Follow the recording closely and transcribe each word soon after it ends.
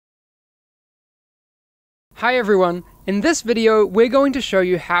Hi everyone, in this video we're going to show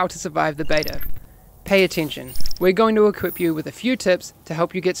you how to survive the beta. Pay attention, we're going to equip you with a few tips to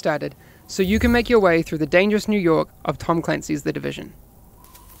help you get started so you can make your way through the dangerous New York of Tom Clancy's The Division.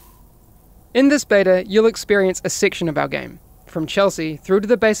 In this beta you'll experience a section of our game, from Chelsea through to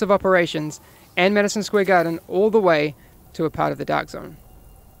the base of operations and Madison Square Garden all the way to a part of the Dark Zone.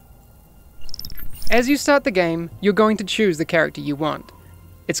 As you start the game, you're going to choose the character you want.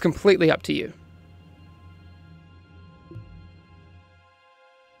 It's completely up to you.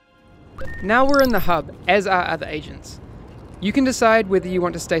 Now we're in the hub, as are other agents. You can decide whether you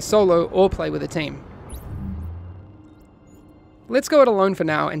want to stay solo or play with a team. Let's go it alone for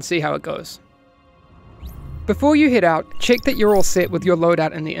now and see how it goes. Before you head out, check that you're all set with your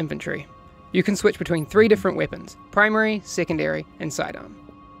loadout in the inventory. You can switch between 3 different weapons: primary, secondary, and sidearm.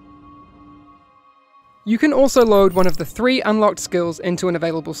 You can also load one of the 3 unlocked skills into an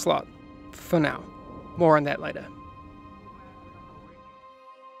available slot. For now. More on that later.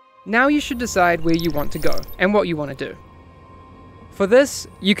 Now you should decide where you want to go, and what you want to do. For this,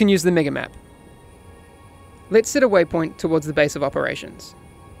 you can use the mega map. Let's set a waypoint towards the base of operations.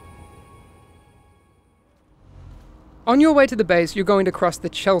 On your way to the base, you're going to cross the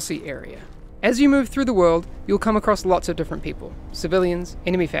Chelsea area. As you move through the world, you'll come across lots of different people, civilians,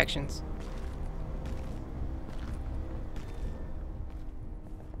 enemy factions.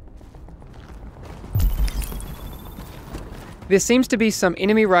 There seems to be some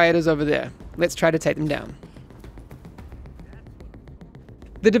enemy rioters over there. Let's try to take them down.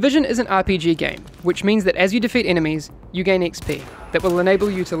 The Division is an RPG game, which means that as you defeat enemies, you gain XP that will enable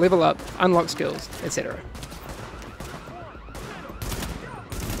you to level up, unlock skills, etc.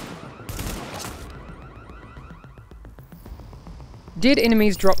 Dead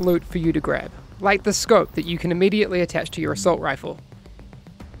enemies drop loot for you to grab, like the scope that you can immediately attach to your assault rifle.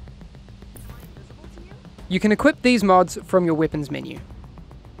 You can equip these mods from your weapons menu.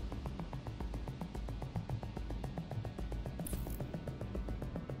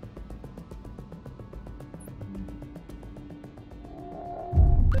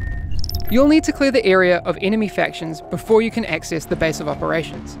 You'll need to clear the area of enemy factions before you can access the base of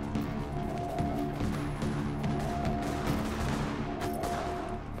operations.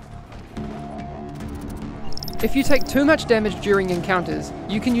 If you take too much damage during encounters,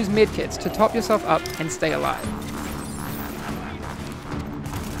 you can use medkits to top yourself up and stay alive.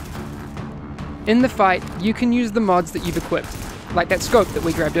 In the fight, you can use the mods that you've equipped, like that scope that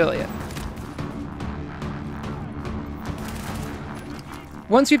we grabbed earlier.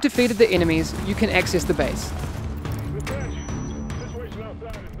 Once you've defeated the enemies, you can access the base.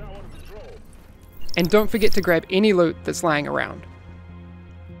 And don't forget to grab any loot that's lying around.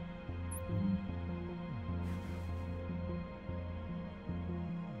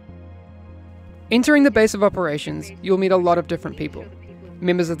 Entering the base of operations, you'll meet a lot of different people.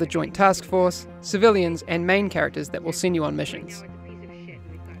 Members of the Joint Task Force, civilians, and main characters that will send you on missions.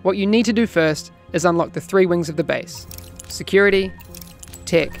 What you need to do first is unlock the 3 wings of the base: security,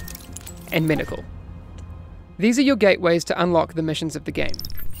 tech, and medical. These are your gateways to unlock the missions of the game.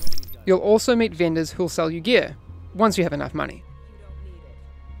 You'll also meet vendors who'll sell you gear, once you have enough money.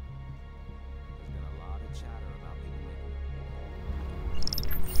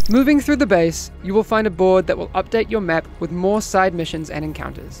 Moving through the base, you will find a board that will update your map with more side missions and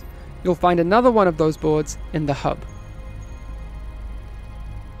encounters. You'll find another one of those boards in the hub.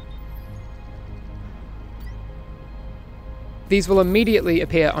 These will immediately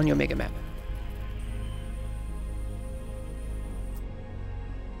appear on your mega map.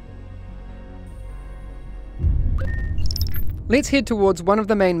 Let's head towards one of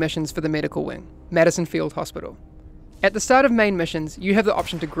the main missions for the medical wing, Madison Field Hospital. At the start of main missions, you have the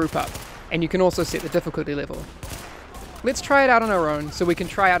option to group up, and you can also set the difficulty level. Let's try it out on our own so we can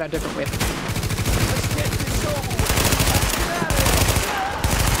try out our different weapons.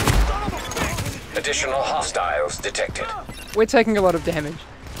 Additional hostiles detected. We're taking a lot of damage.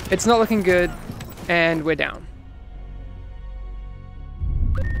 It's not looking good, and we're down.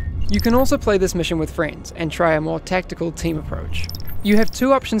 You can also play this mission with friends and try a more tactical team approach. You have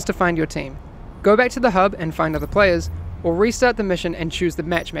 2 options to find your team. Go back to the hub and find other players, or restart the mission and choose the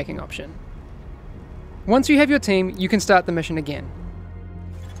matchmaking option. Once you have your team, you can start the mission again.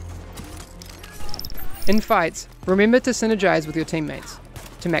 In fights, remember to synergize with your teammates,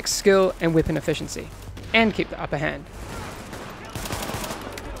 to max skill and weapon efficiency, and keep the upper hand.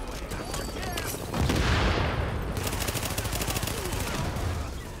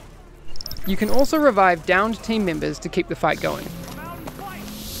 You can also revive downed team members to keep the fight going.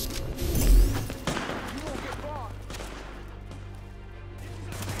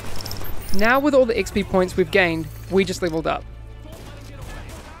 Now with all the XP points we've gained, we just leveled up.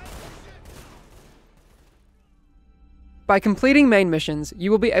 By completing main missions,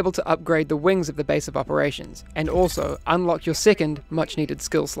 you will be able to upgrade the wings of the base of operations, and also unlock your second, much needed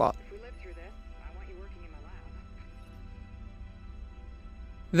skill slot.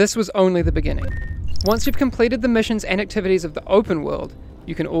 This was only the beginning. Once you've completed the missions and activities of the open world,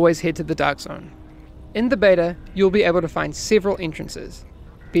 you can always head to the Dark Zone. In the beta, you'll be able to find several entrances.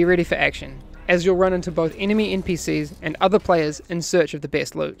 Be ready for action, as you'll run into both enemy NPCs and other players in search of the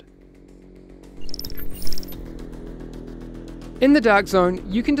best loot. In the Dark Zone,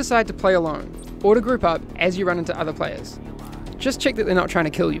 you can decide to play alone, or to group up as you run into other players. Just check that they're not trying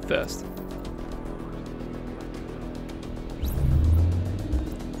to kill you first.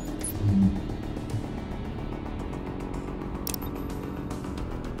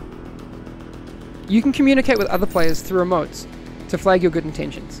 You can communicate with other players through emotes to flag your good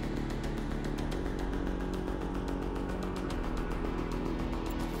intentions.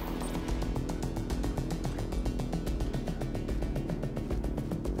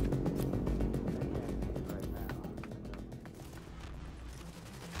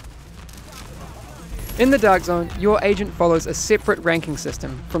 In the Dark Zone, your agent follows a separate ranking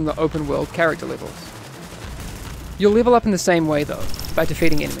system from the open world character levels. You'll level up in the same way though, by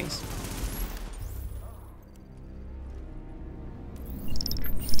defeating enemies.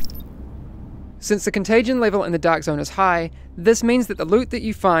 Since the contagion level in the Dark Zone is high, this means that the loot that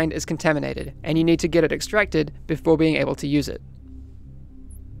you find is contaminated, and you need to get it extracted before being able to use it.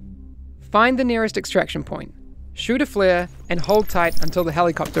 Find the nearest extraction point, shoot a flare, and hold tight until the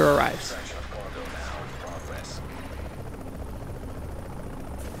helicopter arrives.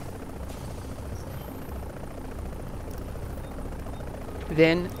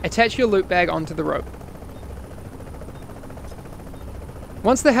 Then, attach your loot bag onto the rope.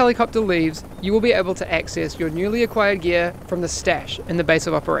 Once the helicopter leaves, you will be able to access your newly acquired gear from the stash in the base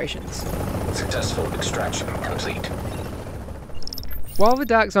of operations. Successful extraction complete. While the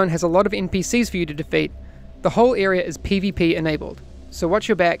Dark Zone has a lot of NPCs for you to defeat, the whole area is PvP enabled, so watch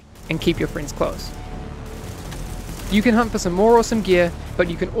your back and keep your friends close. You can hunt for some more awesome gear, but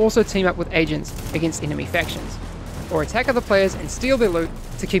you can also team up with agents against enemy factions, or attack other players and steal their loot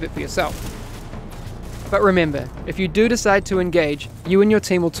to keep it for yourself. But remember, if you do decide to engage, you and your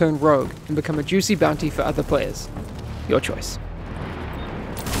team will turn rogue and become a juicy bounty for other players. Your choice.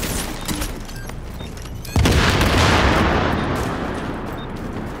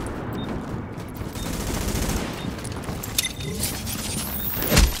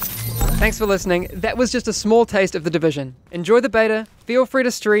 Thanks for listening. That was just a small taste of The Division. Enjoy the beta, feel free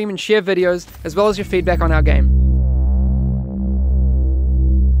to stream and share videos, as well as your feedback on our game.